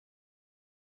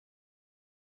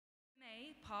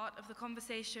part of the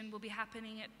conversation will be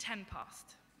happening at 10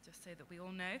 past, just so that we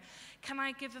all know. Can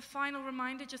I give a final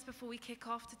reminder just before we kick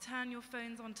off to turn your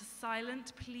phones onto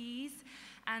silent, please?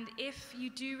 And if you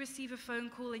do receive a phone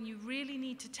call and you really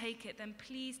need to take it, then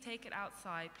please take it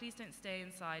outside. Please don't stay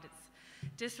inside.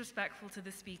 It's disrespectful to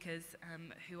the speakers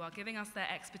who are giving us their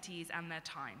expertise and their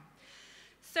time.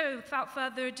 So, without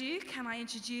further ado, can I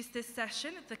introduce this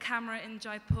session, The Camera in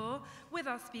Jaipur, with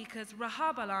our speakers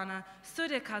Rahaab Allana,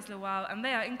 Sudhir Kasliwal, and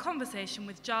they are in conversation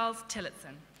with Giles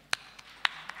Tillotson.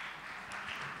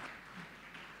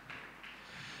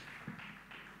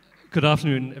 Good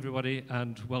afternoon, everybody,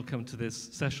 and welcome to this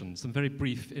session. Some very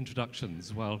brief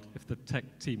introductions. Well, if the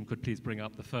tech team could please bring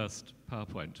up the first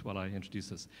PowerPoint while I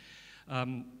introduce us.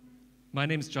 My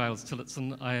name is Giles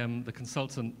Tillotson. I am the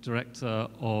consultant director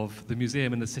of the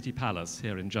museum in the City Palace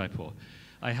here in Jaipur.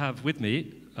 I have with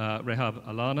me Rahaab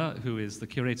Allana, who is the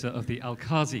curator of the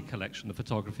Al-Qazi collection of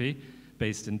photography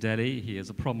based in Delhi. He is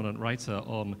a prominent writer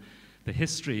on the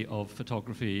history of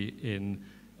photography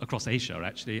across Asia,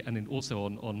 actually, and also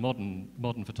on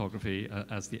modern photography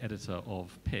as the editor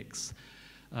of Pics.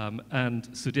 And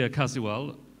Sudhir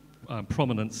Kasliwal, a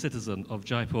prominent citizen of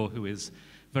Jaipur, who is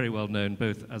very well known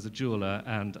both as a jeweler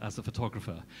and as a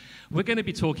photographer. We're going to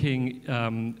be talking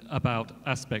about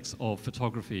aspects of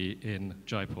photography in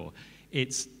Jaipur.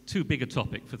 It's too big a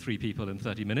topic for 3 people in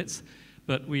 30 minutes,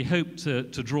 but we hope to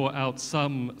draw out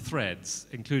some threads,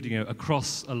 including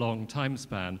across a long time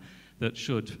span, that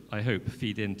should, I hope,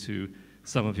 feed into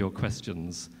some of your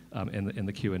questions in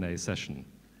the Q&A session.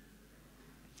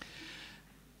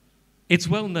 It's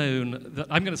well known that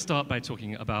I'm going to start by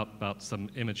talking about some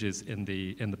images in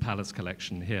the Palace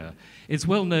collection here. It's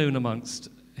well known amongst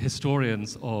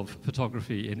historians of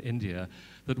photography in India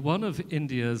that one of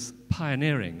India's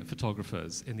pioneering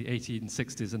photographers in the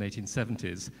 1860s and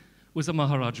 1870s was a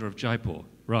Maharaja of Jaipur,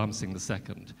 Ram Singh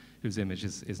II, whose image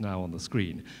is now on the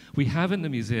screen. We have in the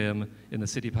museum in the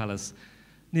City Palace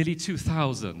nearly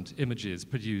 2,000 images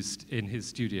produced in his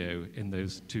studio in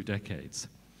those 2 decades,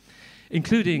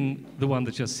 including the one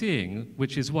that you're seeing,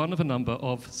 which is one of a number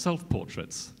of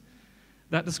self-portraits.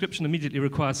 That description immediately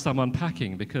requires some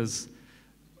unpacking, because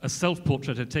a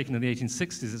self-portrait taken in the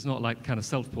 1860s is not like the kind of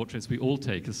self-portraits we all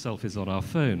take as selfies on our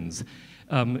phones.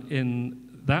 In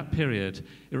that period,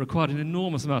 it required an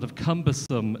enormous amount of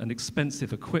cumbersome and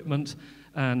expensive equipment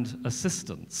and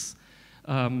assistance.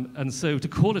 And so to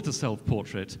call it a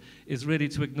self-portrait is really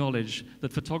to acknowledge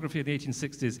that photography in the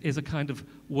 1860s is a kind of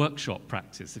workshop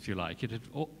practice, if you like. It had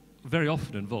very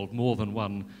often involved more than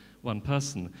one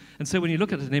person. And so when you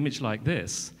look at an image like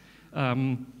this,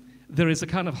 there is a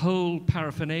kind of whole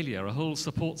paraphernalia, a whole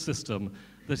support system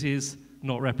that is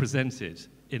not represented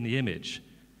in the image.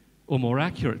 Or more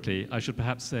accurately, I should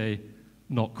perhaps say,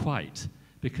 not quite.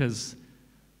 Because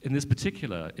in this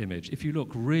particular image, if you look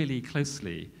really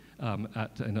closely,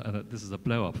 this is a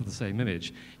blow-up of the same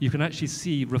image, you can actually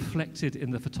see reflected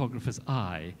in the photographer's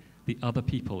eye the other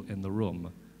people in the room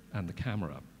and the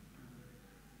camera.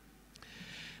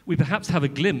 We perhaps have a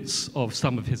glimpse of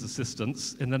some of his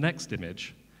assistants in the next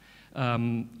image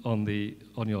on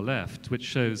your left, which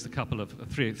shows a couple of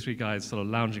three guys sort of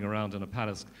lounging around in a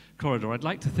palace corridor. I'd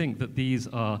like to think that these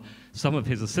are some of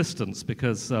his assistants,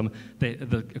 because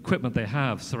the equipment they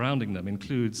have surrounding them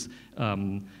includes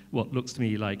what looks to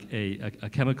me like a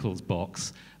chemicals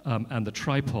box and the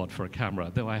tripod for a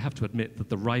camera, though I have to admit that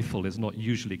the rifle is not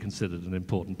usually considered an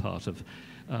important part of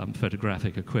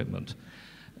photographic equipment.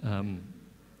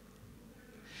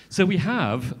 So we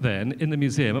have then in the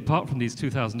museum, apart from these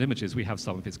 2,000 images, we have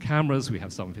some of his cameras, we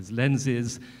have some of his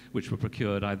lenses, which were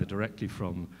procured either directly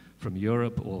from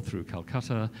Europe or through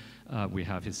Calcutta. We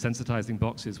have his sensitizing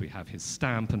boxes, we have his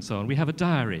stamp, and so on. We have a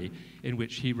diary in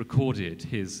which he recorded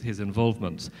his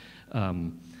involvement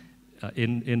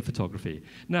in photography.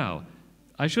 Now,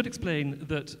 I should explain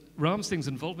that Ram Singh's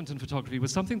involvement in photography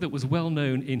was something that was well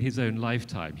known in his own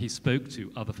lifetime. He spoke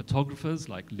to other photographers,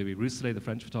 like Louis Rousselet, the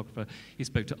French photographer. He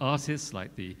spoke to artists,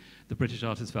 like the British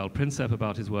artist Val Prinsep,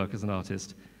 about his work as an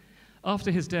artist.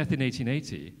 After his death in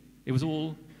 1880, it was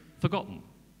all forgotten.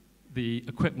 The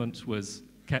equipment was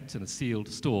kept in a sealed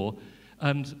store,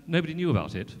 and nobody knew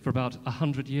about it for about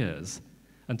 100 years,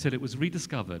 until it was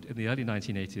rediscovered in the early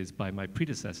 1980s by my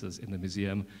predecessors in the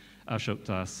museum, Ashok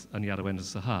Das and Yadavendra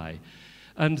Sahai.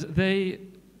 And they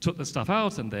took the stuff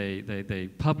out and they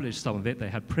published some of it. They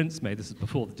had prints made. This is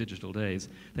before the digital days.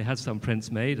 They had some prints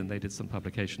made and they did some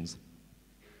publications.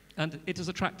 And it has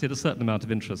attracted a certain amount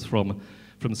of interest from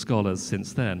scholars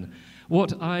since then.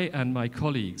 What I and my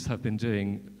colleagues have been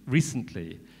doing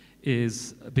recently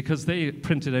is, because they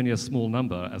printed only a small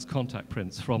number as contact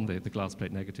prints from the glass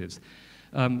plate negatives,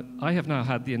 I have now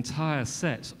had the entire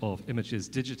set of images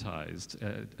digitized,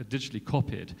 digitally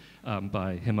copied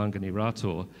by Himangani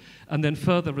Rathore, and then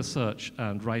further research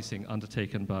and writing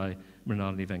undertaken by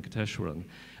Mrinalini Venkateshwaran.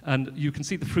 And you can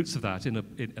see the fruits of that in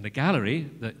a gallery,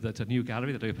 a new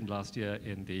gallery that opened last year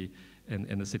in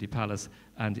the City Palace,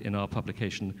 and in our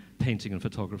publication, Painting and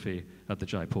Photography at the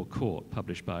Jaipur Court,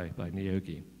 published by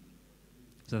Niyogi.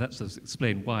 So that's to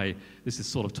explain why this is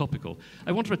sort of topical.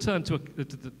 I want to return to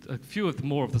a few of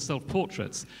more of the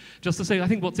self-portraits, just to say I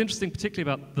think what's interesting particularly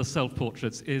about the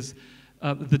self-portraits is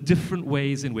the different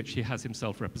ways in which he has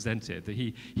himself represented.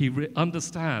 He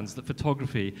understands that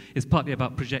photography is partly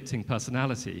about projecting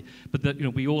personality, but that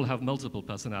we all have multiple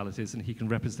personalities, and he can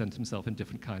represent himself in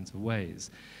different kinds of ways.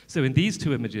 So in these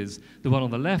two images, the one on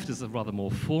the left is a rather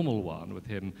more formal one, with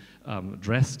him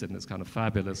dressed in this kind of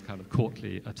fabulous, kind of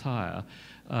courtly attire,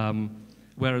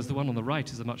 whereas the one on the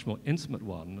right is a much more intimate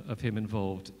one of him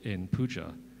involved in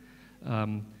puja.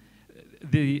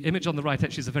 The image on the right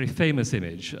actually is a very famous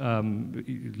image.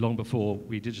 Long before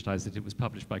we digitized it, it was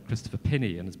published by Christopher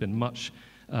Pinney and has been much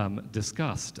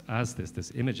discussed as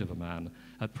this image of a man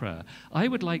at prayer. I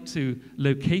would like to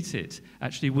locate it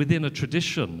actually within a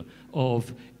tradition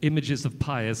of images of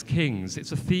pious kings.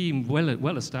 It's a theme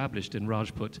well established in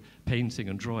Rajput painting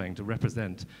and drawing to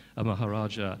represent a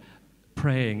Maharaja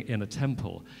praying in a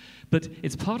temple. But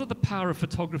it's part of the power of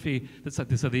photography that's like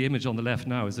this. So the image on the left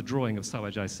now is a drawing of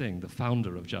Sawai Singh, the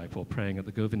founder of Jaipur, praying at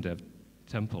the Govindev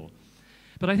temple.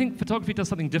 But I think photography does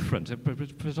something different.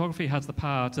 Photography has the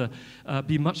power to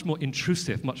be much more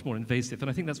intrusive, much more invasive, and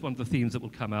I think that's one of the themes that will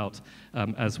come out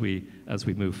as we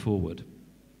move forward.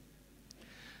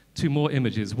 Two more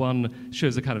images. One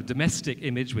shows a kind of domestic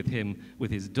image with him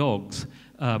with his dogs,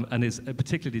 and is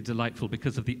particularly delightful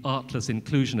because of the artless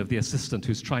inclusion of the assistant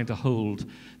who's trying to hold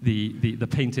the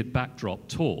painted backdrop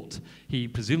taut. He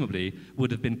presumably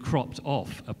would have been cropped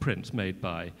off a print made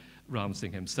by Ram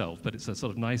Singh himself, but it's a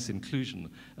sort of nice inclusion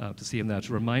to see him there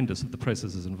to remind us of the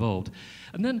processes involved.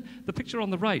 And then the picture on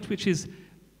the right, which is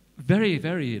very,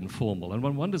 very informal, and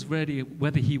one wonders really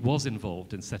whether he was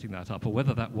involved in setting that up, or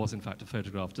whether that was in fact a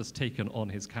photograph just taken on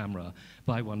his camera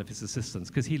by one of his assistants,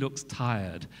 because he looks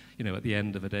tired, at the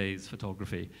end of a day's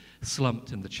photography,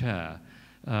 slumped in the chair.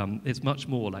 It's much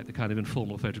more like the kind of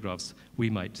informal photographs we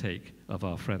might take of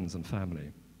our friends and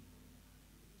family.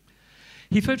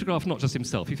 He photographed not just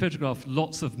himself, he photographed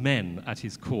lots of men at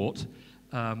his court.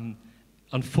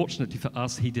 Unfortunately for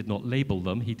us, he did not label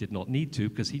them. He did not need to,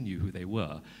 because he knew who they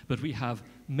were. But we have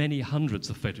many hundreds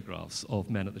of photographs of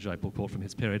men at the Jaipur court from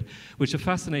his period, which are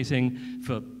fascinating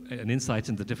for an insight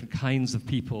into different kinds of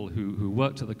people who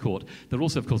worked at the court. They're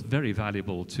also, of course, very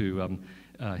valuable to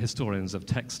historians of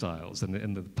textiles. And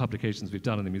in the publications we've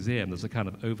done in the museum, there's a kind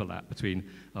of overlap between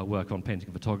our work on painting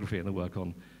and photography and the work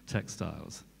on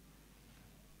textiles.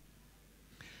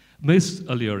 Most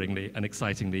alluringly and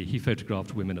excitingly, he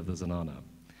photographed women of the Zanana.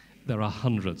 There are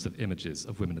hundreds of images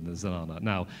of women in the Zanana.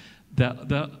 Now,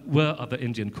 there were other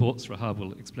Indian courts, Rahaab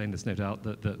will explain this no doubt,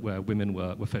 where women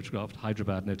were photographed,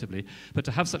 Hyderabad notably, but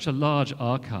to have such a large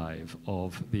archive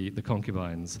of the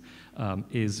concubines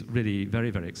is really very,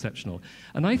 very exceptional.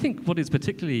 And I think what is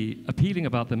particularly appealing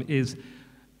about them is,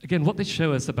 again, what they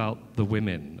show us about the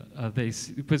women.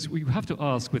 Because we have to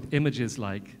ask, with images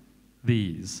like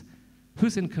these,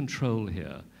 who's in control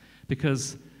here?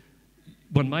 Because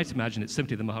one might imagine it's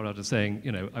simply the Maharaja saying,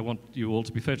 I want you all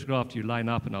to be photographed, you line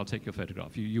up and I'll take your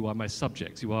photograph. You are my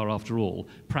subjects, you are, after all,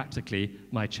 practically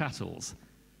my chattels.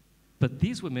 But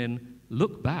these women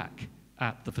look back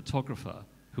at the photographer,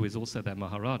 who is also their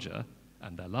Maharaja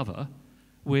and their lover,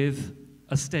 with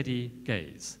a steady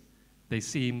gaze. They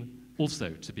seem also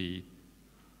to be,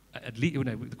 at least,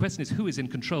 the question is, who is in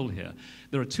control here?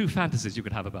 There are two fantasies you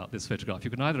could have about this photograph. You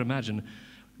can either imagine,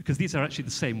 because these are actually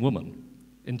the same woman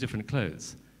in different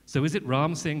clothes. So is it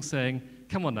Ram Singh saying,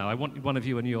 come on now, I want one of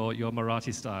you in your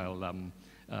Marathi-style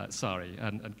sari,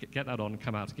 and get that on and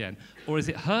come out again? Or is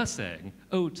it her saying,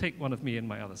 oh, take one of me in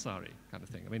my other sari, kind of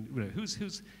thing? I mean,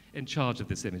 who's in charge of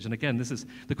this image? And again, this is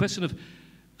the question of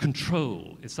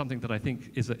control is something that I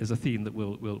think is a theme that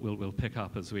we'll pick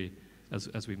up as we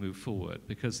move forward,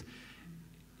 because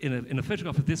in a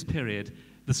photograph of this period,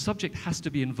 the subject has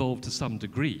to be involved to some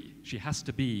degree. She has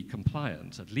to be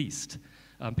compliant, at least,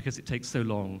 because it takes so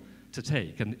long to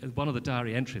take. And one of the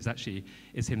diary entries actually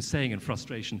is him saying in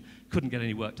frustration, couldn't get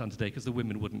any work done today because the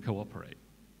women wouldn't cooperate.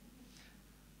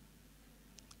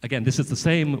 Again, this is the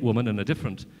same woman in a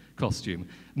different costume.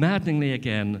 Maddeningly,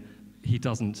 again, he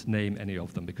doesn't name any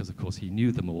of them because, of course, he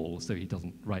knew them all, so he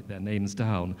doesn't write their names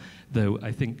down, though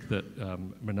I think that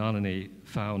Mrinalini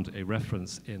found a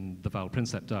reference in the Val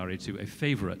Prinsep diary to a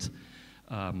favorite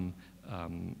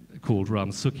called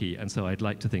Ram Sukhi, and so I'd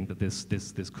like to think that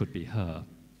this could be her.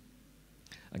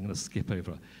 I'm going to skip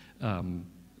over.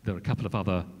 There are a couple of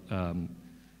other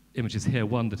images here.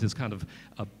 One that is kind of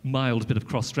a mild bit of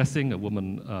cross-dressing, a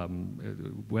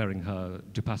woman wearing her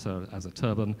dupatta as a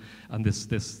turban, and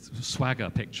this swagger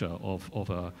picture of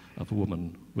a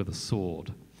woman with a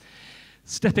sword.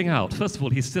 Stepping out, first of all,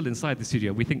 he's still inside the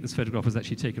studio. We think this photograph was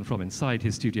actually taken from inside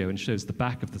his studio and shows the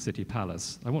back of the city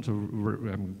palace. I want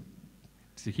to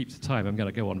keep to time, I'm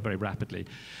going to go on very rapidly.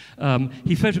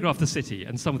 He photographed the city,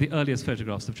 and some of the earliest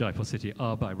photographs of Jaipur city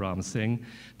are by Ram Singh.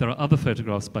 There are other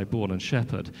photographs by Bourne and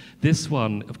Shepherd. This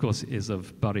one, of course, is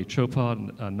of Bari Chopar,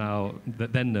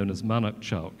 then known as Manak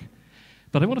Chowk.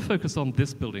 But I want to focus on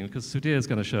this building because Sudhir is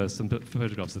going to show us some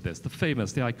photographs of this, the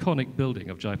iconic building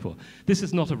of Jaipur. This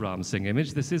is not a Ram Singh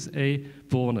image. This is a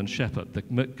Bourne and Shepherd, the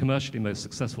commercially most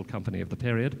successful company of the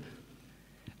period.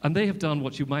 And they have done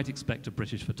what you might expect a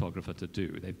British photographer to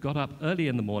do. They've got up early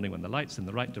in the morning when the light's in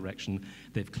the right direction,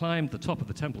 they've climbed the top of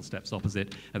the temple steps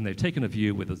opposite, and they've taken a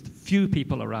view with as few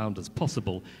people around as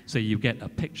possible, so you get a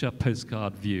picture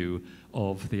postcard view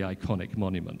of the iconic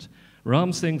monument.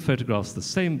 Ram Singh photographs the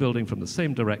same building from the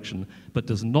same direction, but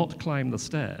does not climb the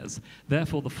stairs.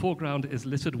 Therefore, the foreground is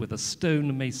littered with a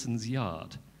stone mason's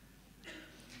yard.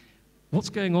 What's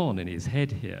going on in his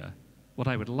head here? What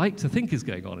I would like to think is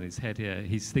going on in his head here,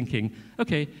 he's thinking,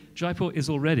 okay, Jaipur is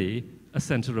already a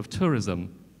center of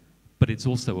tourism, but it's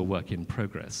also a work in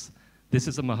progress. This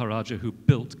is a Maharaja who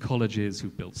built colleges, who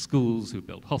built schools, who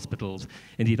built hospitals.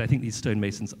 Indeed, I think these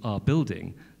stonemasons are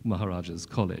building Maharaja's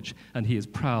college, and he is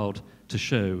proud to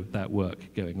show that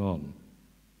work going on.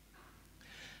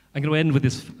 I'm going to end with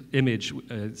this image.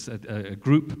 It's a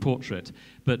group portrait,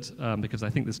 but because I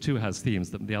think this too has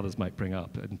themes that the others might bring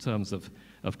up in terms of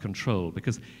control,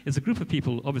 because it's a group of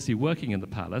people obviously working in the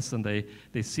palace, and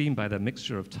they seem by their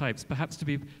mixture of types perhaps to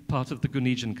be part of the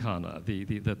Gunijan Khana,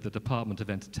 the Department of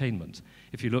Entertainment.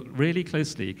 If you look really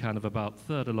closely, kind of about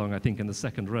third along, I think, in the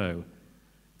second row,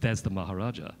 there's the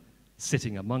Maharaja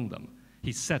sitting among them.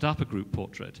 He set up a group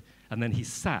portrait, and then he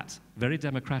sat very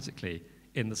democratically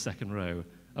in the second row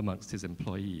amongst his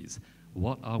employees.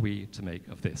 What are we to make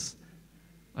of this?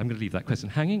 I'm going to leave that question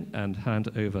hanging and hand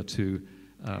over to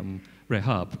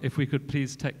Rahaab. If we could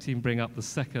please, tech team, bring up the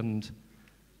second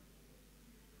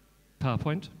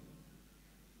PowerPoint. Do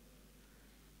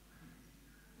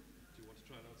you want to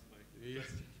try and answer my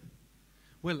question?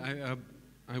 Well,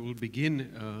 I will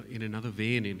begin in another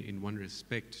vein in one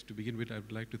respect. To begin with, I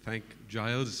would like to thank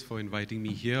Giles for inviting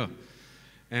me here.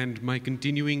 And my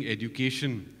continuing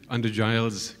education under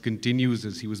Giles continues,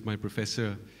 as he was my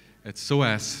professor at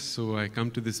SOAS, so I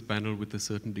come to this panel with a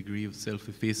certain degree of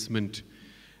self-effacement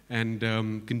and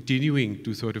continuing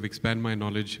to sort of expand my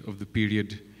knowledge of the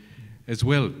period as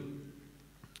well.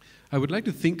 I would like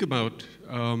to think about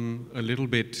a little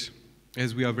bit,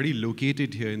 as we are very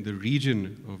located here in the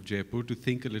region of Jaipur, to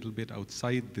think a little bit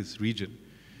outside this region.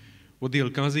 What the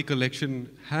Alkazi collection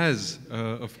has,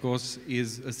 of course,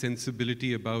 is a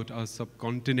sensibility about our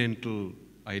subcontinental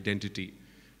identity,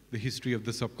 the history of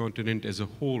the subcontinent as a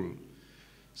whole.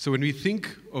 So when we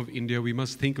think of India, we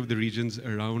must think of the regions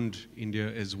around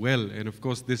India as well. And of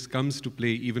course, this comes to play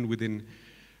even within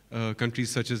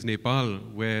countries such as Nepal,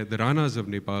 where the Ranas of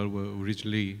Nepal were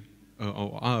originally,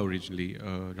 or are originally,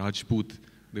 Rajput.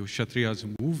 They were Kshatriyas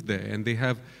who moved there, and they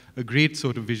have a great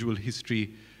sort of visual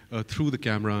history through the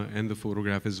camera and the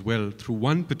photograph as well, through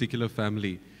one particular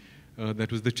family, that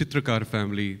was the Chitrakar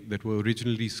family, that were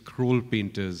originally scroll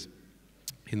painters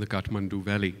in the Kathmandu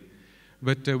Valley.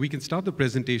 But we can start the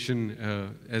presentation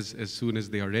as soon as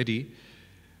they are ready.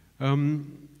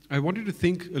 I wanted to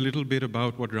think a little bit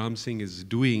about what Ram Singh is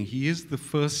doing. He is the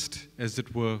first, as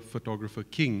it were, photographer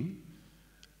king.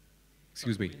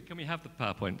 Excuse me. Can we have the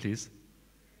PowerPoint, please?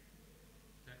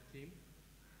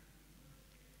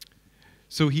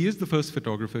 So he is the first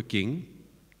photographer king,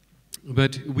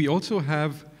 but we also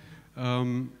have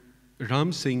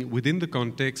Ram Singh within the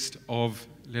context of,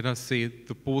 let us say,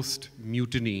 the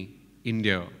post-mutiny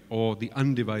India, or the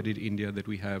undivided India that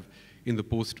we have in the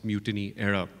post-mutiny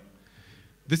era.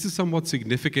 This is somewhat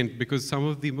significant because some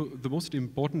of the most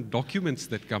important documents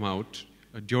that come out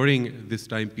during this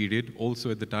time period,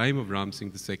 also at the time of Ram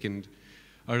Singh II,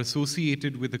 are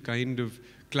associated with a kind of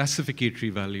classificatory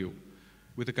value,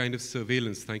 with a kind of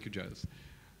surveillance, thank you, Giles,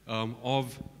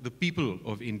 of the people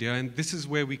of India. And this is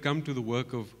where we come to the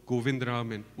work of Govind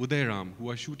Ram and Uday Ram,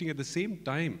 who are shooting at the same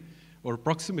time, or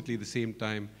approximately the same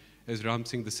time, as Ram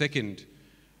Singh II.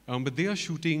 But they are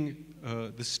shooting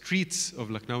the streets of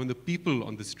Lucknow and the people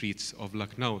on the streets of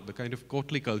Lucknow, the kind of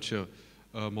courtly culture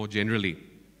more generally.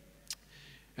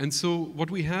 And so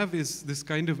what we have is this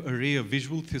kind of array, a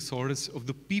visual thesaurus of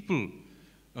the people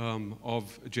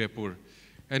of Jaipur.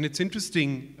 And it's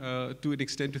interesting to an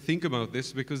extent to think about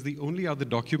this, because the only other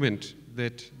document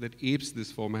that apes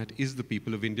this format is the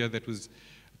People of India, that was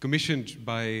commissioned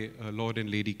by Lord and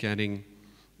Lady Canning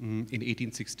in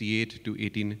 1868 to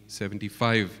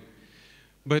 1875.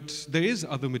 But there is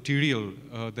other material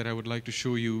that I would like to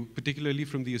show you, particularly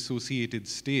from the Associated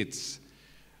States.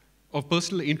 Of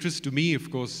personal interest to me, of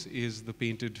course, is the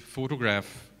painted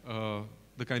photograph,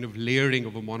 the kind of layering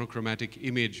of a monochromatic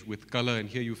image with color. And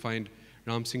here you find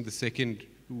Ram Singh II,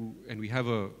 and we have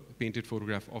a painted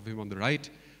photograph of him on the right.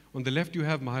 On the left, you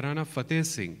have Maharana Fateh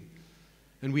Singh.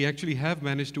 And we actually have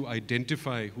managed to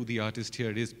identify who the artist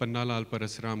here is, Pannalal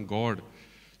Parasram Gaud.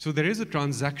 So there is a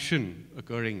transaction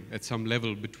occurring at some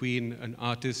level between an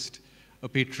artist, a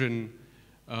patron,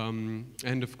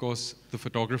 and of course, the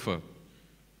photographer.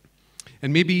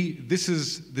 And maybe this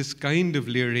is this kind of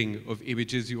layering of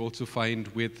images you also find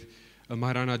with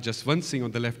Maharana Jaswant Singh.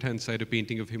 On the left-hand side, a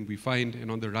painting of him we find, and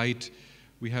on the right,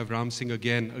 we have Ram Singh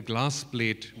again, a glass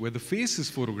plate where the face is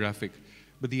photographic,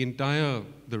 but the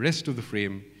rest of the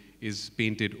frame is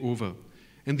painted over.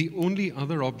 And the only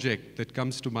other object that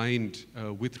comes to mind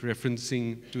with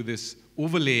referencing to this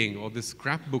overlaying or this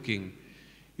scrapbooking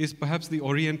is perhaps the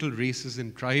Oriental Races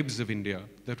and Tribes of India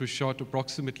that was shot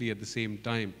approximately at the same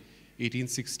time,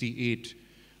 1868,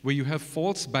 where you have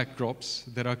false backdrops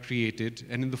that are created,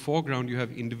 and in the foreground you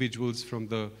have individuals from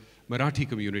the Marathi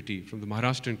community, from the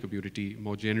Maharashtrian community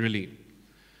more generally.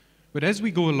 But as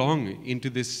we go along into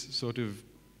this sort of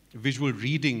visual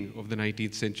reading of the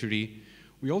 19th century,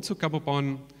 we also come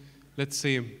upon, let's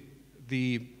say,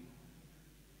 the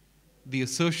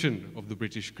assertion of the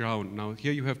British Crown. Now,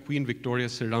 here you have Queen Victoria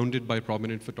surrounded by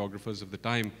prominent photographers of the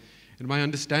time. And my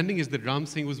understanding is that Ram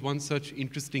Singh was one such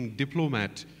interesting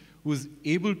diplomat who was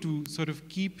able to sort of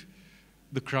keep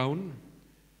the crown,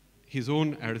 his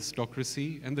own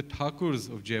aristocracy, and the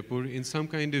Thakurs of Jaipur in some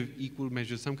kind of equal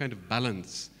measure, some kind of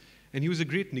balance. And he was a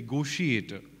great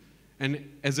negotiator.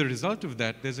 And as a result of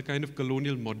that, there's a kind of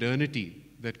colonial modernity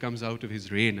that comes out of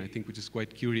his reign, I think, which is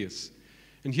quite curious.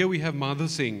 And here we have Madhav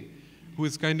Singh, who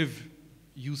has kind of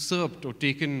usurped or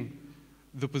taken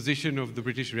the position of the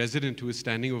British resident who is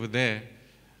standing over there,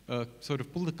 sort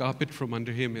of pulled the carpet from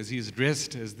under him as he is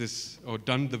dressed as this, or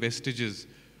donned the vestiges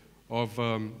of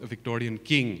a Victorian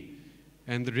king.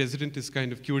 And the resident is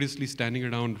kind of curiously standing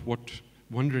around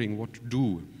wondering what to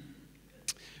do.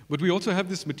 But we also have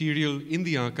this material in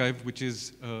the archive, which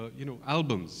is,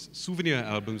 albums, souvenir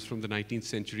albums from the 19th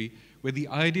century, where the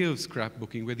idea of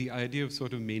scrapbooking, where the idea of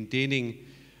sort of maintaining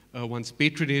one's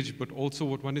patronage, but also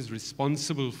what one is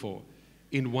responsible for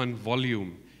in one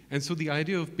volume. And so the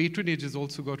idea of patronage has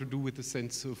also got to do with a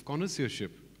sense of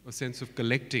connoisseurship, a sense of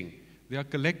collecting. They are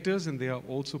collectors and they are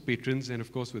also patrons. And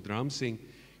of course, with Ram Singh,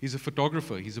 he's a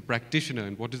photographer, he's a practitioner.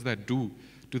 And what does that do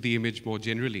to the image more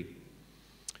generally?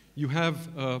 You have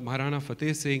Maharana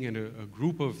Fateh Singh and a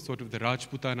group of sort of the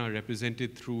Rajputana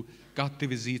represented through carte de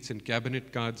visites and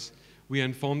cabinet cards. We are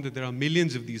informed that there are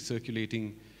millions of these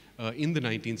circulating in the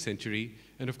 19th century.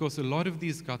 And of course, a lot of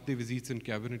these carte de visites and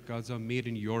cabinet cards are made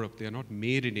in Europe. They are not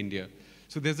made in India.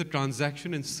 So there's a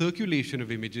transaction and circulation of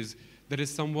images that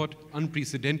is somewhat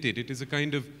unprecedented. It is a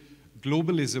kind of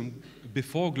globalism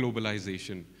before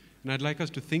globalization. And I'd like us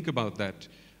to think about that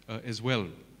as well.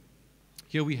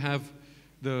 Here we have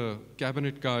the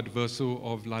cabinet card verso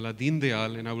of Lala Deen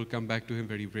Dayal, and I will come back to him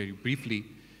very, very briefly.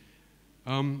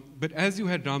 But as you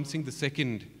had Ram Singh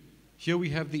II, here we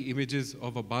have the images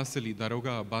of Abbas Ali,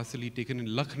 Daroga Abbas Ali, taken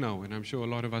in Lucknow, and I'm sure a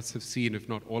lot of us have seen, if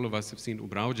not all of us have seen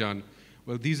Umrao Jan.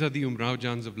 Well, these are the Umrao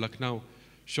Jans of Lucknow,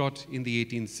 shot in the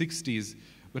 1860s,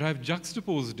 but I've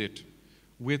juxtaposed it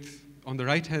with, on the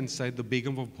right-hand side, the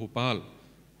Begum of Bhopal,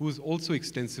 who is also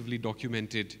extensively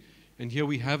documented. And here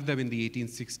we have them in the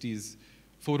 1860s,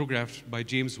 photographed by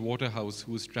James Waterhouse,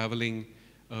 who was traveling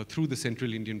through the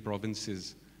central Indian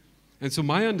provinces. And so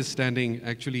my understanding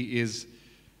actually is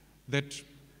that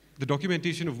the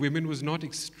documentation of women was not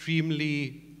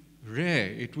extremely rare.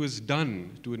 It was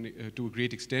done to a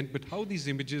great extent, but how these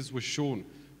images were shown,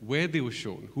 where they were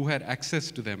shown, who had access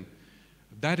to them,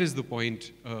 that is the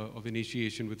point of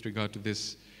initiation with regard to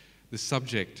this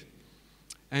subject.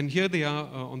 And here they are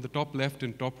on the top left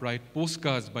and top right,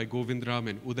 postcards by Govind Ram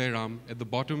and Uday Ram, at the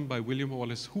bottom by William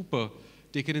Wallace Hooper,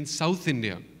 taken in South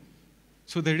India.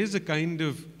 So there is a kind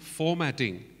of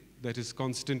formatting that is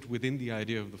constant within the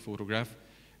idea of the photograph.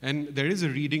 And there is a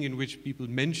reading in which people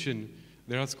mention,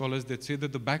 there are scholars that say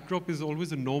that the backdrop is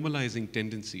always a normalizing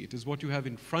tendency. It is what you have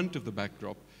in front of the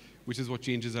backdrop, which is what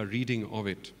changes our reading of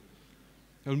it.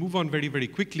 I'll move on very, very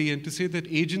quickly and to say that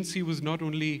agency was not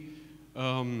only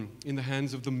in the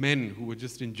hands of the men who were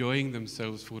just enjoying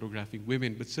themselves photographing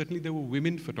women, but certainly there were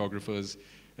women photographers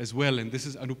as well. And this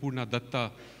is Annapurna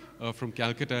Datta from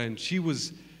Calcutta, and she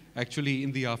was actually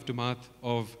in the aftermath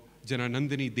of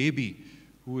Jananandani Devi,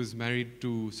 who was married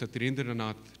to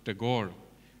Satyarendranath Tagore.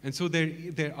 And so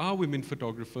there are women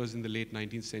photographers in the late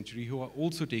 19th century who are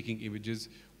also taking images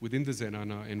within the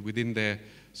Zenana and within their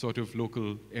sort of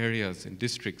local areas and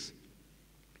districts.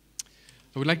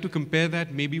 I would like to compare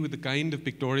that maybe with the kind of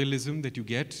pictorialism that you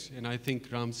get, and I think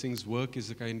Ram Singh's work is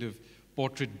a kind of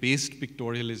portrait-based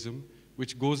pictorialism,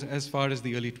 which goes as far as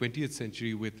the early 20th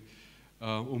century with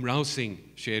Umrao Singh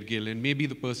Shergill, and maybe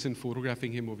the person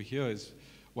photographing him over here is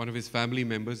one of his family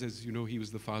members. As you know, he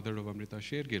was the father of Amrita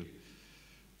Shergill.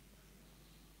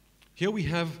 Here we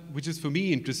have, which is for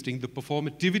me interesting, the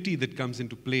performativity that comes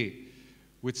into play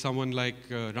with someone like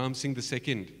Ram Singh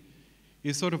II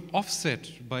is sort of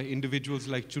offset by individuals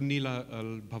like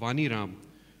Chunnila Bhavani Ram.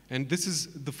 And this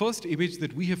is the first image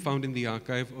that we have found in the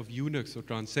archive of eunuchs or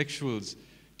transsexuals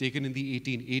taken in the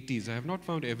 1880s. I have not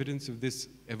found evidence of this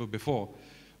ever before,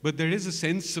 but there is a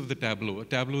sense of the tableau, a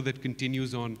tableau that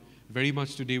continues on very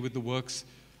much today with the works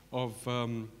of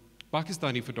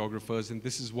Pakistani photographers, and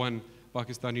this is one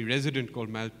Pakistani resident called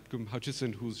Malcolm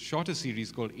Hutchison who's shot a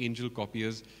series called Angel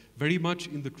Copiers, very much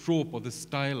in the trope or the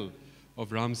style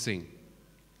of Ram Singh.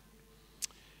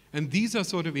 And these are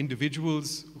sort of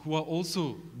individuals who are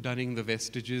also dunning the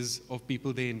vestiges of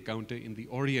people they encounter in the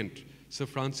Orient. Sir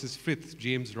Francis Frith,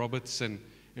 James Robertson,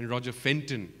 and Roger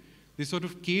Fenton. They sort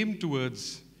of came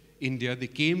towards India, they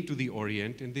came to the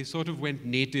Orient, and they sort of went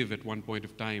native at one point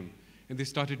of time. And they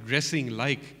started dressing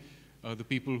like the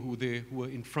people who were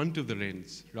in front of the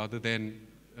lens, rather than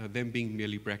them being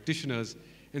merely practitioners.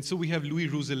 And so we have Louis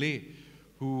Rousselet,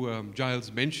 who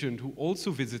Giles mentioned, who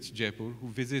also visits Jaipur, who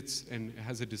visits and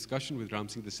has a discussion with Ram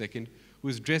Singh II, who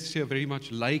is dressed here very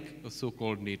much like a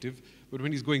so-called native. But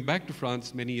when he's going back to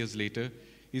France many years later,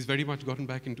 he's very much gotten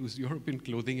back into his European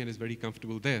clothing and is very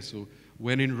comfortable there. So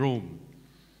when in Rome.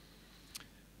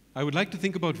 I would like to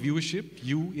think about viewership,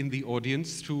 you in the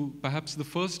audience, through perhaps the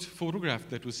first photograph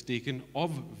that was taken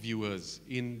of viewers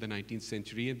in the 19th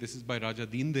century, and this is by Raja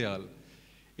Deen Dayal.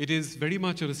 It is very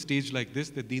much at a stage like this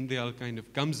that Deen Dayal kind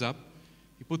of comes up,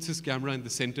 he puts his camera in the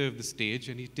center of the stage,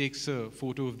 and he takes a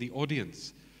photo of the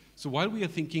audience. So while we are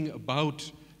thinking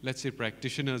about, let's say,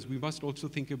 practitioners, we must also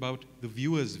think about the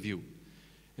viewer's view.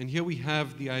 And here we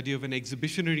have the idea of an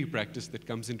exhibitionary practice that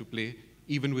comes into play,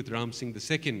 even with Ram Singh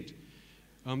II.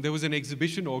 There was an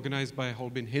exhibition organized by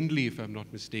Holbein Hendley, if I'm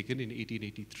not mistaken, in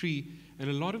 1883, and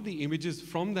a lot of the images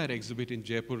from that exhibit in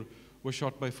Jaipur were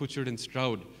shot by Futcher and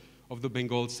Stroud of the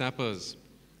Bengal sappers.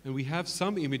 And we have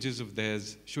some images of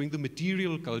theirs showing the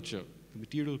material culture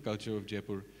of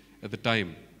Jaipur at the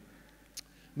time.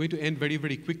 I'm going to end very,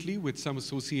 very quickly with some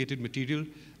associated material.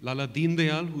 Lala Deen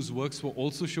Dayal, whose works were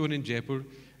also shown in Jaipur,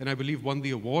 and I believe won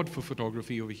the award for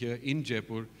photography over here in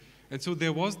Jaipur. And so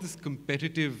there was this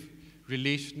competitive,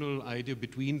 relational idea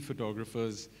between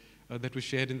photographers that was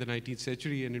shared in the 19th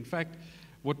century. And in fact,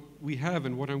 what we have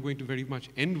and what I'm going to very much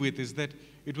end with is that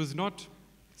it was not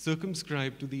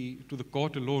circumscribed to the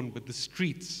court alone, but the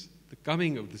streets, the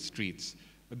coming of the streets,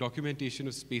 a documentation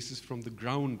of spaces from the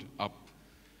ground up.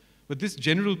 But this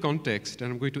general context,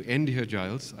 and I'm going to end here,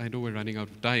 Giles, I know we're running out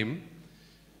of time,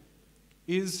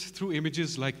 is through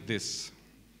images like this.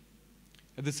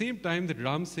 At the same time that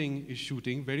Ram Singh is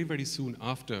shooting, very, very soon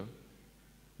after,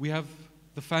 we have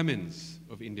the famines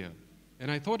of India. And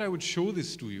I thought I would show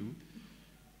this to you,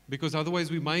 because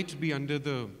otherwise we might be under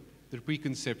the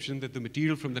preconception that the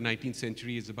material from the 19th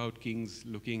century is about kings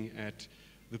looking at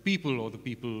the people or the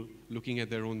people looking at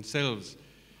their own selves.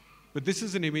 But this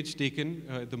is an image taken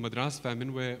at the Madras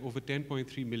famine where over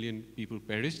 10.3 million people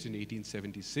perished in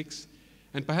 1876.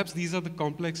 And perhaps these are the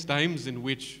complex times in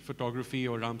which photography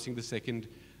or Ram Singh II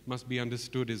must be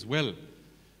understood as well.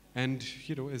 And,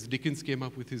 you know, as Dickens came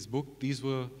up with his book, these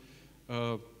were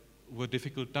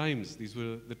difficult times. These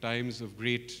were the times of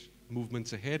great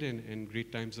movements ahead and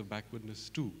great times of backwardness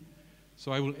too.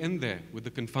 So I will end there with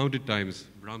the confounded times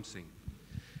of Ram Singh.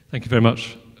 Thank you very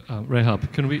much,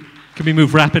 Rahaab. Can we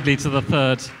move rapidly to the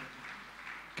third?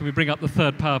 Can we bring up the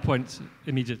third PowerPoint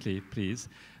immediately, please?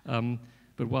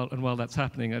 But while that's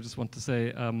happening, I just want to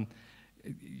say,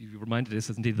 you reminded us,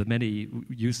 indeed, the many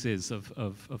uses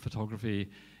of photography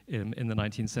in the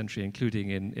 19th century, including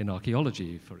in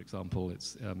archaeology, for example.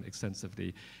 It's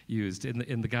extensively used.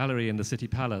 In the gallery in the City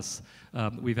Palace,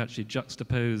 we've actually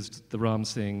juxtaposed the Ram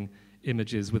Singh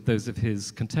images with those of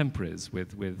his contemporaries,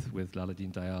 with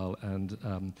Laladin Dayal and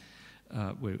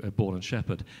Bourne and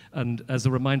Shepherd. And as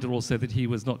a reminder also that he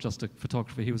was not just a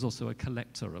photographer, he was also a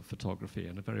collector of photography,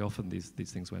 and very often these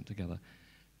things went together.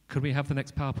 Could we have the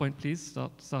next PowerPoint, please,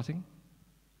 starting?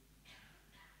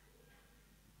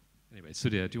 Anyway,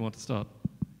 Sudhir, do you want to start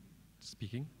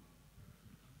speaking?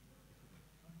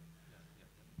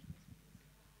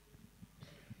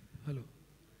 Hello.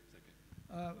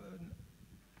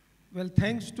 Well,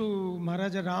 thanks to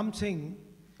Maharaja Ram Singh,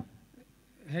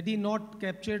 had he not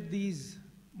captured these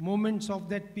moments of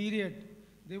that period,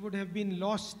 they would have been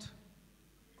lost.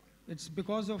 It's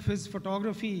because of his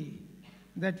photography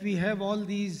that we have all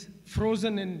these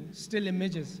frozen and still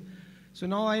images. So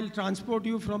now I'll transport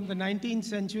you from the 19th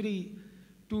century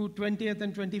to 20th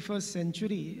and 21st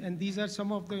century, and these are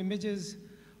some of the images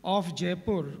of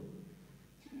Jaipur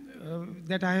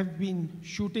that I have been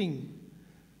shooting.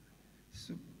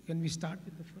 So can we start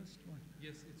with the first one?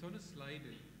 Yes, it's on a slide.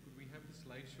 Could we have the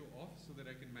slideshow off so that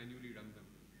I can manually run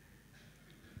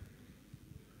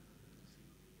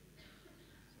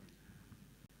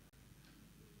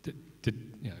them?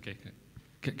 Yeah, okay.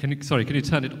 Can you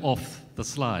turn it off the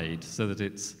slide so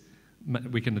that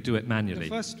we can do it manually?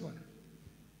 The first one.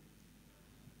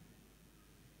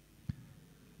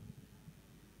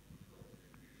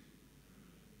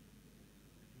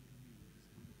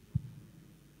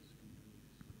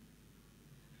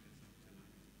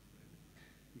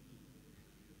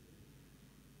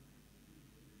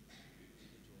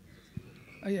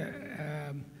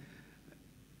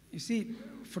 You see,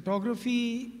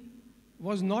 photography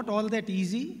was not all that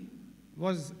easy,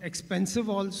 was expensive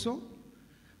also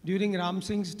during Ram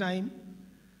Singh's time.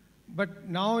 But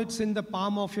now it's in the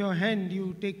palm of your hand.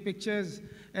 You take pictures.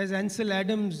 As Ansel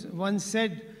Adams once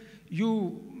said,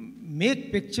 you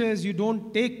make pictures, you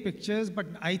don't take pictures, but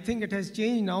I think it has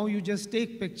changed now. You just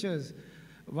take pictures.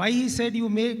 Why he said you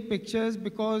make pictures?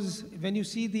 Because when you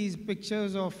see these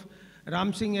pictures of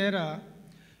Ram Singh era,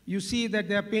 you see that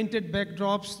they are painted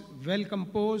backdrops, well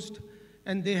composed,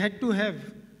 and they had to have,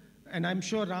 and I'm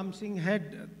sure Ram Singh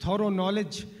had thorough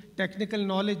knowledge, technical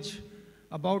knowledge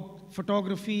about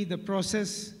photography, the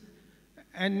process,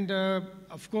 and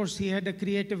of course he had a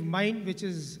creative mind, which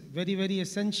is very, very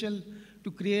essential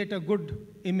to create a good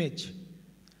image.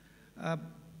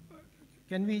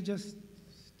 Can we just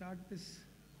start this?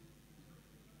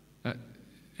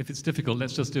 If it's difficult,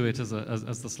 let's just do it as the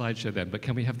slideshow then, but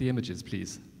can we have the images,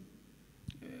 please?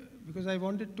 Because I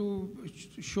wanted to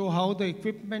show how the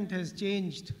equipment has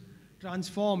changed,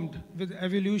 transformed with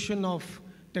evolution of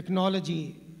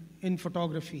technology in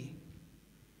photography.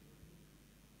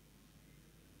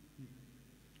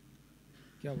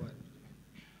 Kya hua?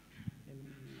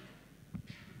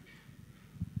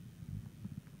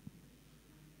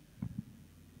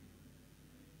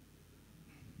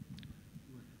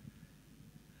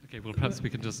 Okay, well, perhaps we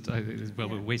can just,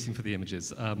 we're waiting for the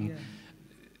images.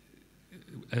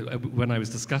 When I was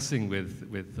discussing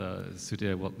with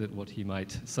Sudhir what he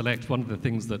might select, one of the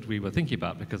things that we were thinking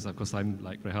about, because of course I'm,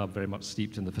 like Rahaab, very much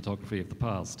steeped in the photography of the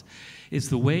past, is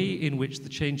the way in which the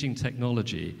changing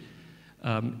technology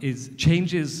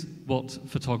changes what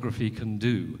photography can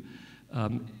do.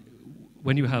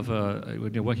 When you're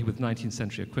working with 19th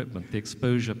century equipment, the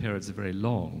exposure periods are very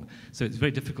long, so it's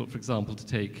very difficult, for example, to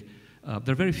take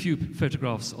there are very few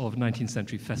photographs of 19th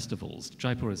century festivals.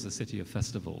 Jaipur is a city of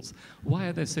festivals. Why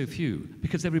are there so few?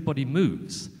 Because everybody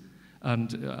moves.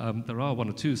 And there are one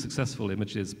or two successful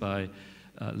images by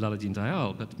Laladin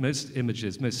Dayal, but most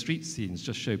images, most street scenes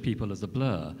just show people as a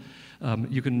blur.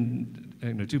 You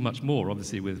can do much more,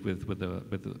 obviously, with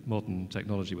the modern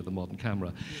technology, with the modern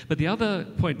camera. But the other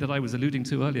point that I was alluding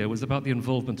to earlier was about the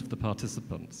involvement of the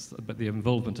participants, but the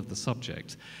involvement of the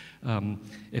subject.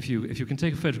 If you can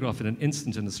take a photograph in an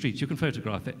instant in the street, you can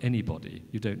photograph anybody.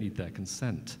 You don't need their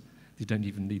consent. You don't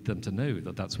even need them to know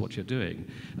that that's what you're doing.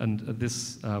 And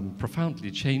this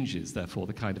profoundly changes, therefore,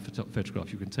 the kind of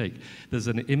photograph you can take. There's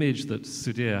an image that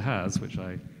Sudhir has, which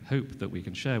I hope that we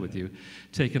can share with you,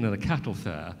 taken at a cattle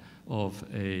fair of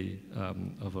a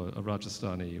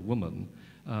Rajasthani woman.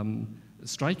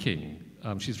 Striking.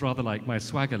 She's rather like my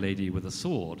swagger lady with a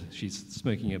sword. She's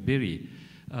smoking a biri.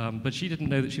 But she didn't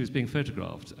know that she was being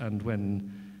photographed. And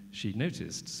when she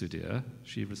noticed Sudhir,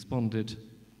 she responded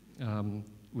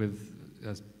with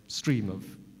a stream of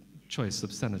choice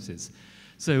obscenities.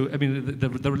 So, I mean,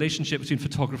 the relationship between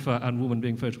photographer and woman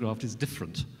being photographed is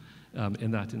different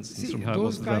in that instance from how it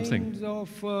was with Ram Singh. Those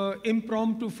kinds of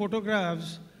impromptu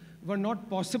photographs were not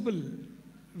possible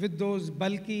with those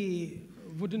bulky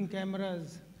wooden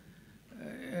cameras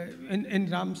in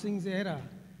Ram Singh's era.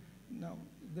 Now,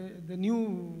 the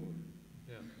new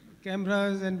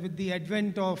cameras, and with the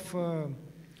advent of,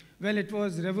 well, it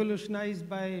was revolutionized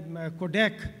by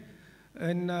Kodak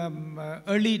in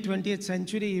early 20th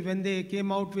century when they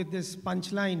came out with this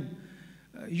punchline,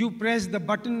 you press the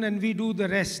button and we do the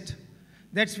rest.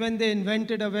 That's when they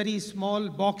invented a very small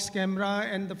box camera,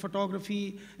 and the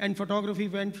photography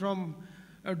went from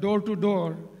door to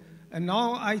door. And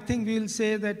now I think we'll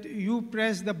say that you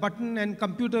press the button and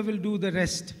computer will do the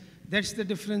rest. That's the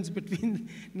difference between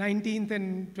 19th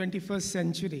and 21st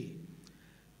century.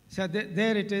 So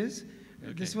there it is.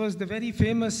 Okay. This was the very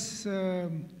famous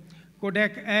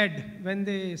Kodak ad when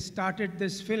they started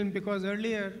this film, because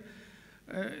earlier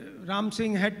Ram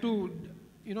Singh had to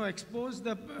expose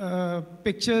the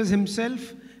pictures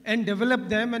himself and develop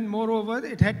them, and moreover,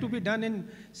 it had to be done in,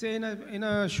 say, in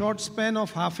a short span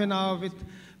of half an hour with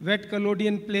wet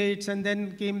collodion plates, and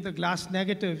then came the glass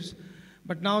negatives.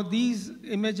 But now these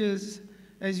images,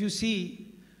 as you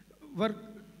see, were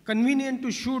convenient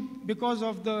to shoot because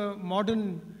of the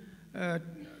modern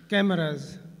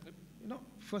cameras.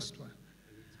 First one.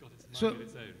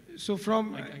 So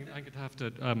from... I'm going to have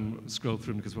to scroll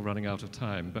through because we're running out of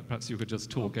time, but perhaps you could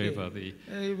just talk over the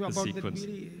sequence.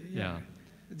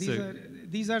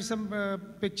 These are some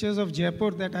pictures of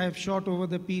Jaipur that I have shot over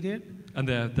the period. And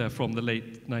they're from the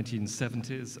late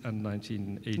 1970s and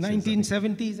 1980s?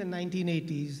 1970s and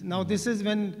 1980s. Now this is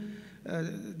when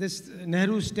this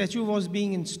Nehru statue was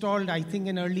being installed, I think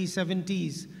in early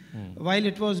 70s. While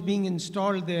it was being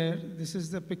installed there, this is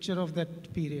the picture of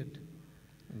that period.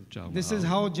 This is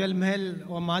how Jal Mahal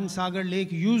or Mansagar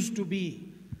Lake used to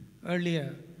be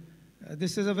earlier.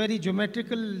 This is a very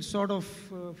geometrical sort of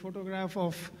photograph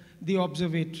of the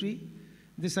observatory.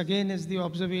 This again is the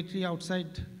observatory outside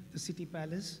the city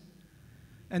palace.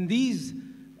 And these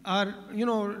are,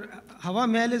 Hawa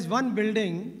Mahal is one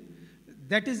building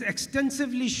that is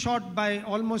extensively shot by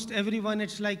almost everyone.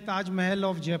 It's like Taj Mahal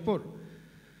of Jaipur.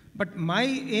 But my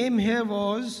aim here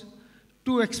was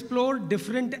to explore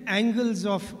different angles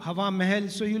of Hawa Mahal,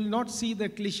 so you'll not see the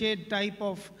cliched type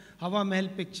of Hawa Mahal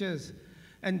pictures.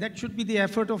 And that should be the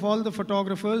effort of all the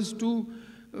photographers to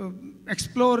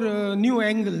explore new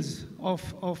angles of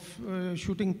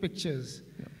shooting pictures.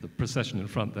 Yeah, the procession in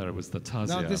front there was the Tazia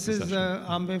Now this procession. is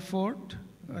Ambe Fort.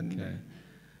 And, okay.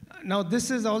 Now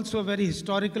this is also a very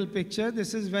historical picture.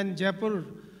 This is when Jaipur,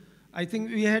 I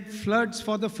think we had floods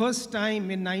for the first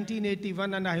time in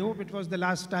 1981, and I hope it was the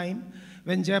last time,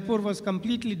 when Jaipur was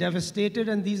completely devastated.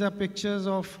 And these are pictures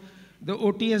of the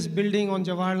OTS building on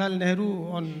Jawaharlal Nehru.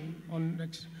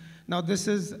 Now this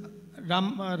is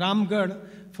Ramgarh.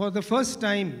 For the first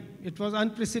time, it was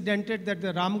unprecedented that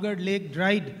the Ramgarh lake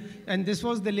dried, and this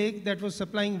was the lake that was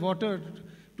supplying water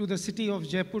to the city of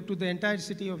Jaipur, to the entire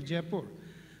city of Jaipur.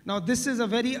 Now this is a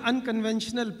very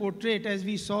unconventional portrait, as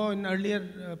we saw in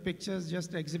earlier pictures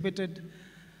just exhibited.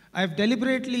 I've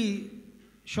deliberately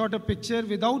shot a picture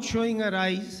without showing her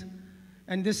eyes,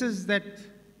 and this is that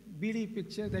Bidi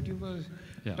picture that you were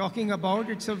talking about.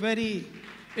 It's a very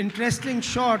interesting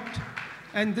shot,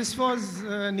 and this was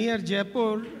near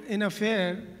Jaipur in a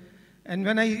fair, and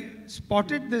when I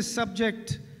spotted this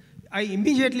subject, I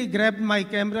immediately grabbed my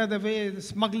camera the way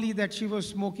smugly that she was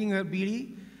smoking her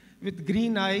bidi with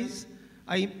green eyes.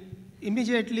 I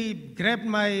immediately grabbed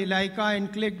my Leica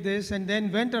and clicked this, and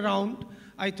then went around.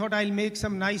 I thought I'll make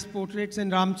some nice portraits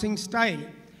in Ram Singh style.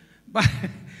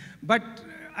 But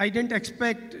I didn't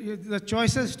expect the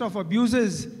choicest of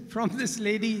abuses from this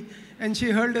lady, and she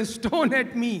hurled a stone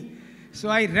at me. So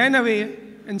I ran away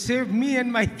and saved me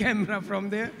and my camera from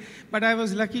there, but I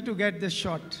was lucky to get this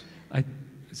shot.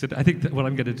 So I think that what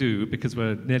I'm going to do, because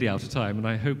we're nearly out of time, and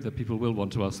I hope that people will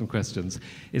want to ask some questions,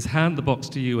 is hand the box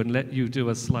to you and let you do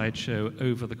a slideshow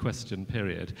over the question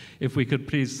period. If we could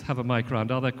please have a mic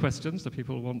around. Are there questions that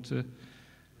people want to?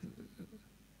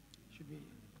 Should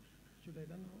I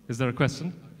done? Is there a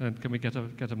question? And can we get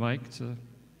a mic to?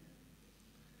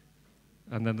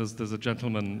 And then there's a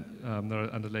gentleman there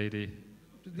and a lady.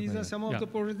 These are some of the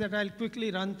portraits that I'll quickly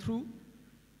run through.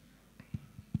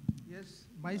 Yes,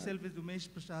 myself is Umesh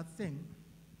Prasad Singh.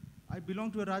 I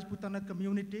belong to a Rajputana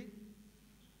community.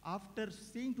 After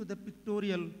seeing to the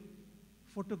pictorial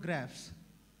photographs,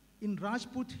 in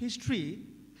Rajput history,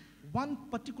 one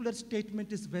particular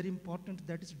statement is very important,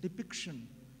 that is depiction.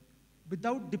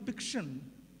 Without depiction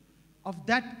of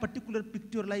that particular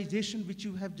pictorialization which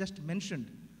you have just mentioned,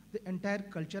 the entire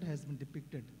culture has been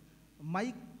depicted.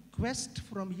 My quest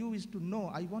from you is to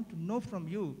know, I want to know from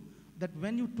you that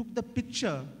when you took the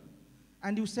picture,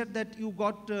 and you said that you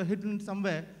got hidden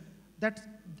somewhere.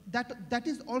 That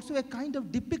is also a kind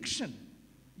of depiction.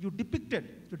 You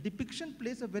depicted. So depiction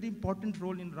plays a very important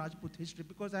role in Rajput history,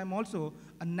 because I am also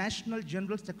a National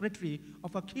General Secretary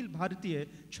of Akhil Bharatiya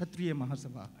Kshatriya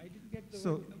Mahasabha. I didn't get the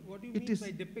So what do you it mean is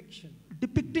by depiction?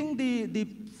 depicting the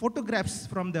photographs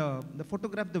from the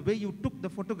photograph, the way you took the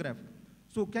photograph.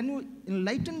 So can you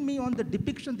enlighten me on the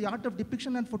depiction, the art of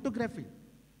depiction and photography?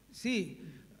 See,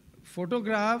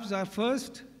 photographs are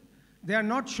first, they are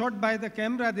not shot by the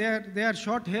camera, they are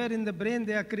shot here in the brain,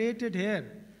 they are created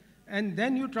here. And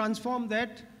then you transform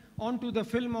that onto the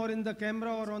film or in the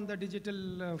camera or on the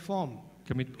digital form.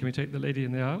 Can we take the lady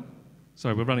in the aisle?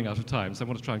 Sorry, we're running out of time, so I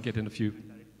want to try and get in a few.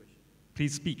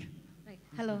 Please speak. Right.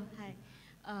 Hello, hi.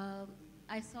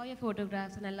 I saw your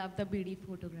photographs and I love the BD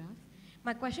photograph.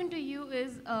 My question to you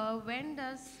is, when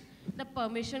does the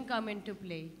permission come into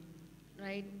play,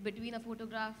 right, between a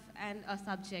photograph and a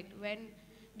subject? When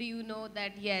do you know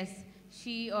that, yes,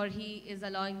 she or he is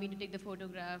allowing me to take the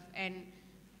photograph? And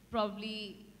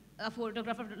probably a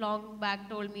photographer long back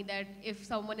told me that if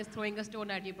someone is throwing a stone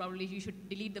at you, probably you should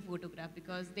delete the photograph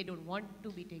because they don't want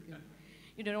to be taken.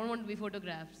 You don't want to be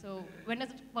photographed. So when does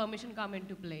permission come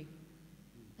into play?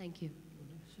 Thank you.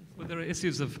 Well, there are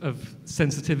issues of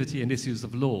sensitivity and issues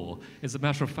of law. As a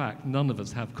matter of fact, none of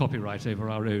us have copyright over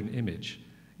our own image.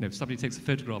 You know, if somebody takes a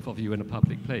photograph of you in a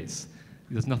public place,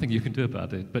 there's nothing you can do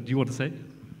about it. But do you want to say?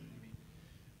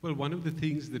 Well, one of the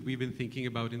things that we've been thinking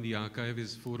about in the archive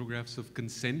is photographs of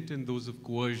consent and those of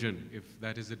coercion, if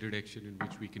that is a direction in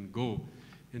which we can go.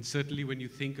 And certainly when you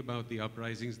think about the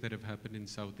uprisings that have happened in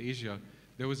South Asia,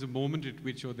 there was a moment at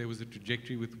which, or there was a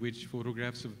trajectory with which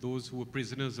photographs of those who were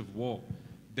prisoners of war,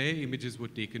 their images were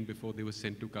taken before they were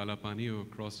sent to Kalapani or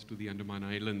across to the Andaman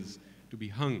Islands to be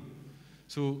hung.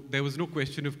 So there was no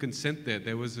question of consent there.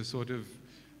 There was a sort of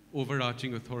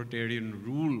overarching authoritarian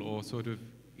rule, or sort of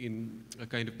in a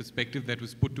kind of perspective that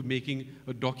was put to making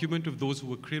a document of those who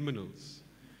were criminals.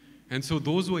 And so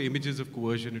those were images of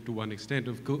coercion to one extent.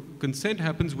 Consent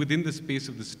happens within the space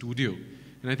of the studio.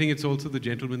 And I think it's also the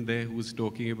gentleman there who was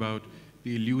talking about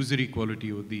the illusory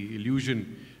quality or the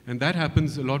illusion. And that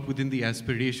happens a lot within the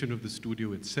aspiration of the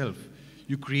studio itself.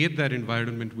 You create that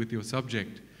environment with your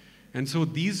subject. And so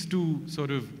these two sort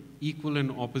of equal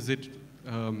and opposite,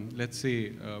 let's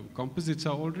say, composites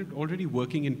are already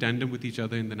working in tandem with each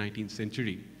other in the 19th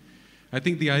century. I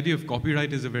think the idea of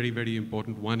copyright is a very, very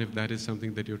important one, if that is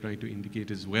something that you're trying to indicate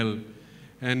as well.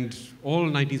 And all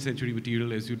 19th century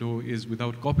material, as you know, is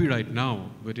without copyright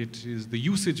now, but it is the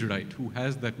usage right who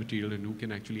has that material and who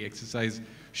can actually exercise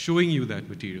showing you that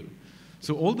material.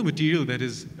 So all the material that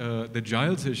is that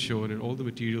Giles has shown, and all the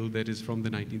material that is from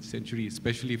the 19th century,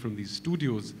 especially from these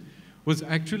studios, was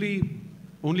actually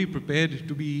only prepared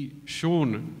to be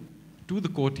shown to the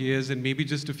courtiers and maybe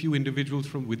just a few individuals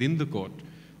from within the court.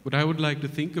 What I would like to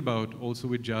think about also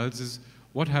with Giles is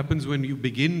what happens when you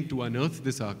begin to unearth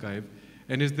this archive,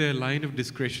 and is there a line of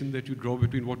discretion that you draw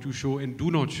between what you show and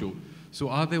do not show? So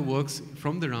are there works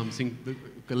from the Ram Singh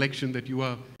collection that you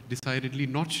are decidedly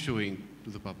not showing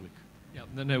to the public? Yeah,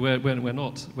 no, we're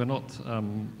not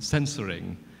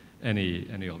censoring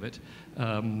any of it.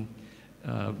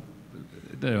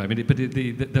 No, I mean, but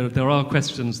there are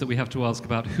questions that we have to ask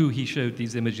about who he showed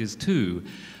these images to.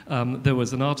 There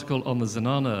was an article on the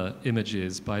Zanana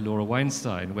images by Laura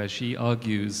Weinstein where she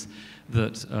argues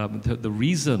that the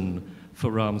reason for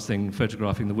Ram Singh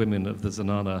photographing the women of the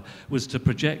Zanana was to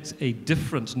project a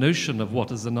different notion of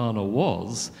what a Zanana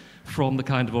was from the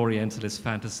kind of Orientalist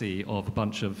fantasy of a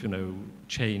bunch of,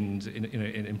 chained,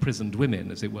 imprisoned women,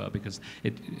 as it were, because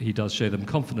he does show them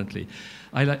confidently.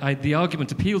 The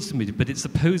argument appeals to me, but it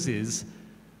supposes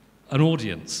an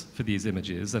audience for these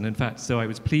images, and in fact, so I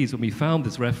was pleased when we found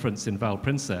this reference in Val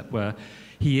Prinsep, where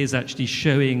he is actually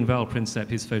showing Val Prinsep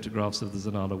his photographs of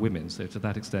the Zanana women. So to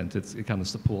that extent, it kind of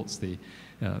supports the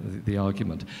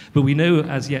argument. But we know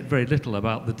as yet very little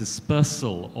about the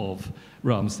dispersal of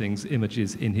Ram Singh's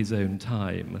images in his own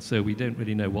time. So we don't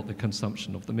really know what the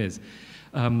consumption of them is.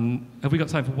 Have we got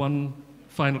time for one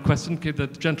final question? The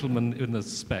gentleman in the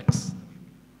specs.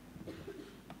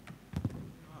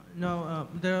 Now,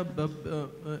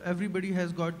 everybody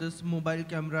has got this mobile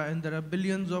camera, and there are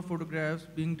billions of photographs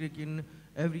being taken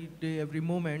every day, every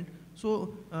moment.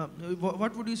 So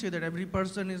what would you say, that every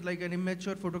person is like an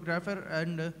immature photographer,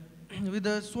 and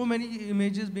with so many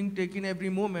images being taken every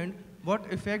moment,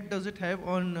 what effect does it have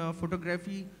on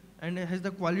photography, and has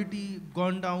the quality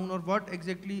gone down, or what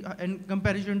exactly in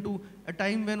comparison to a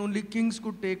time when only kings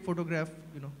could take photograph,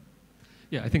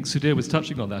 Yeah, I think Sudhir was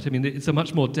touching on that. I mean, it's a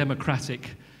much more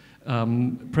democratic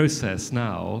process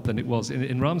now than it was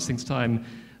in Ram Singh's time.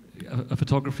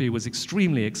 photography was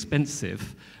extremely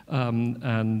expensive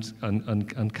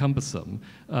and cumbersome.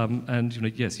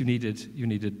 And yes, you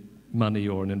needed money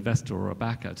or an investor or a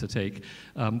backer to take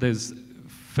those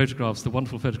photographs, the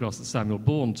wonderful photographs that Samuel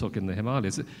Bourne took in the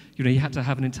Himalayas. He had to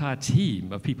have an entire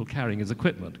team of people carrying his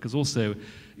equipment, because also,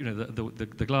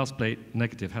 the glass plate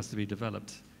negative has to be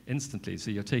developed instantly,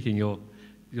 so you're taking your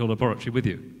laboratory with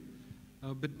you.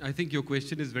 But I think your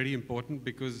question is very important,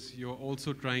 because you're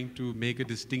also trying to make a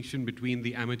distinction between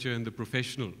the amateur and the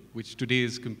professional, which today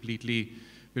has completely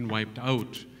been wiped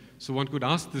out. So one could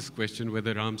ask this question,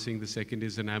 whether Ram Singh II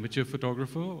is an amateur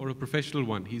photographer or a professional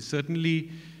one. He's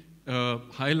certainly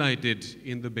highlighted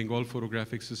in the Bengal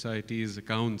Photographic Society's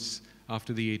accounts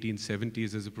after the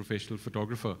 1870s as a professional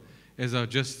photographer, as are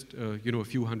just a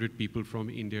few hundred people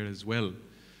from India as well.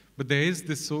 But there is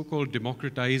this so-called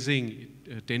democratizing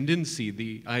tendency,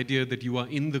 the idea that you are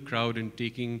in the crowd and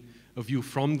taking a view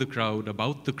from the crowd,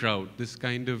 about the crowd. This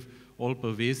kind of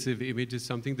all-pervasive image is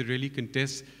something that really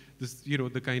contests this,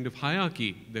 the kind of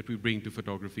hierarchy that we bring to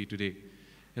photography today.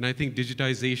 And I think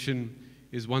digitization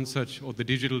is one such, or the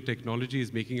digital technology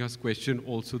is making us question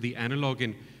also the analog,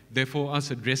 and therefore us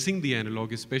addressing the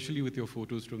analog, especially with your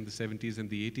photos from the 70s and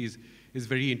the 80s, is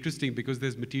very interesting, because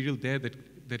there's material there that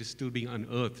is still being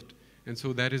unearthed. And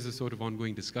so that is a sort of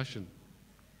ongoing discussion.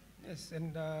 Yes,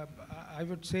 and I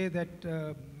would say that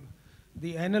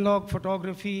the analog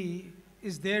photography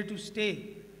is there to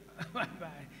stay.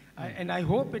 And I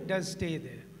hope it does stay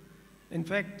there. In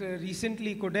fact,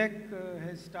 recently Kodak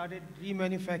has started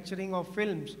remanufacturing of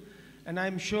films, and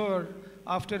I'm sure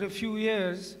after a few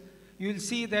years, you'll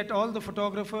see that all the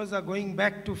photographers are going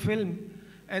back to film,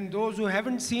 and those who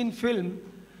haven't seen film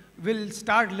will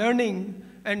start learning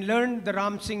and learn the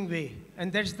Ram Singh way.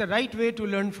 And that's the right way to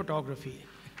learn photography.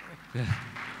 Yeah.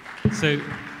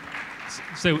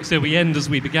 So we end as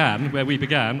we began, where we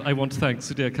began. I want to thank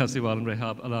Sudhir, Kasliwal, and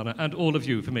Rahaab, Allana, and all of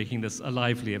you for making this a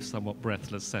lively, if somewhat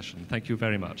breathless session. Thank you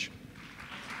very much.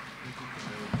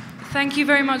 Thank you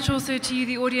very much also to you,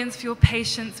 the audience, for your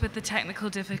patience with the technical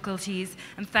difficulties,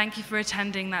 and thank you for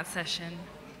attending that session.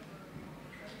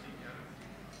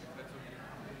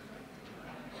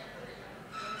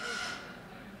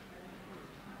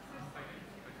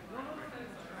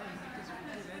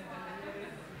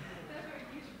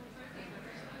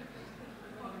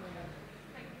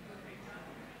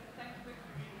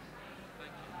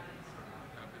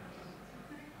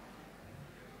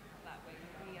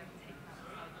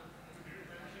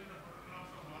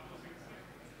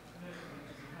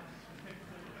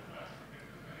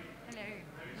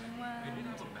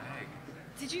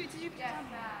 Did you get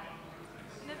that?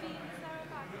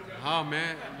 Ah,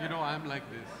 man, I'm like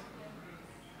this.